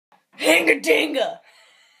Hinga dinga!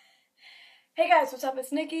 Hey guys, what's up?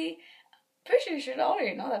 It's Nikki. Pretty sure you should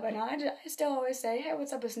already know that by now. I still always say, hey,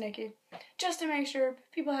 what's up? It's Nikki. Just to make sure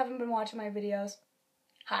people haven't been watching my videos.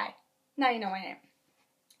 Hi. Now you know my name.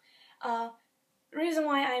 Reason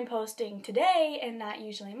why I'm posting today and not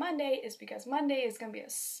usually Monday is because Monday is going to be a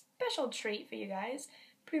special treat for you guys.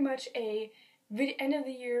 Pretty much a end of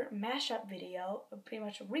the year mashup video, pretty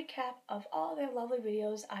much a recap of all the lovely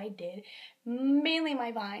videos I did, mainly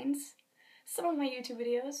my Vines, some of my YouTube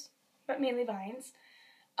videos, but mainly Vines.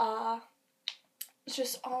 It's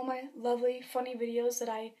just all my lovely, funny videos that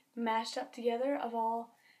I mashed up together of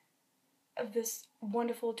all of this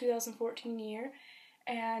wonderful 2014 year.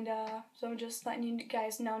 And so I'm just letting you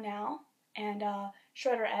guys know now. And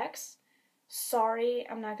Shredder X, sorry,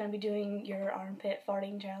 I'm not going to be doing your armpit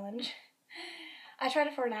farting challenge. I tried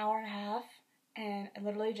it for an hour and a half, and it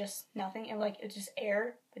literally just nothing. And like, it's just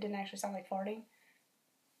air. It didn't actually sound like farting.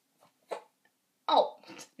 Oh,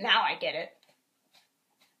 now I get it.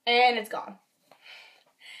 And it's gone.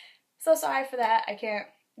 So sorry for that. I can't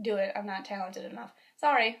do it. I'm not talented enough.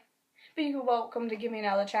 Sorry. But you're welcome to give me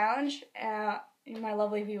another challenge. My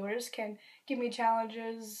lovely viewers can give me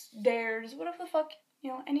challenges, dares, whatever the fuck,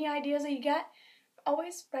 any ideas that you got.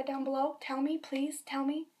 Always write down below. Tell me, please, tell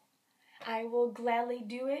me. I will gladly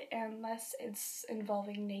do it unless it's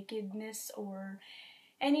involving nakedness or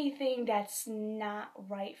anything that's not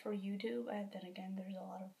right for YouTube. And then again, there's a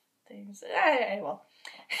lot of things. Well,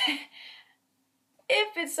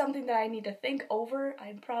 if it's something that I need to think over,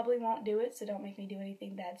 I probably won't do it. So don't make me do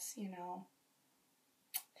anything that's,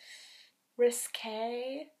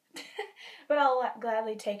 risque. But I'll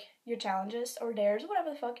gladly take your challenges or dares,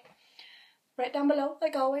 whatever the fuck. Right down below,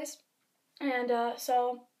 like always. And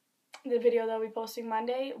so the video that I'll be posting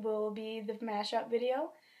Monday will be the mashup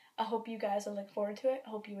video. I hope you guys will look forward to it. I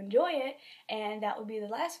hope you enjoy it. And that will be the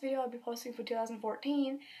last video I'll be posting for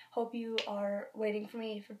 2014. Hope you are waiting for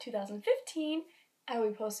me for 2015. I will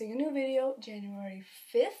be posting a new video January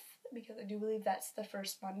 5th because I do believe that's the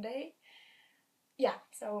first Monday. Yeah,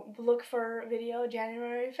 so look for video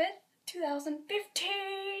January 5th, 2015.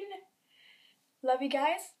 Love you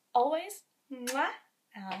guys, always. Mwah.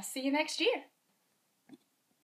 See you next year.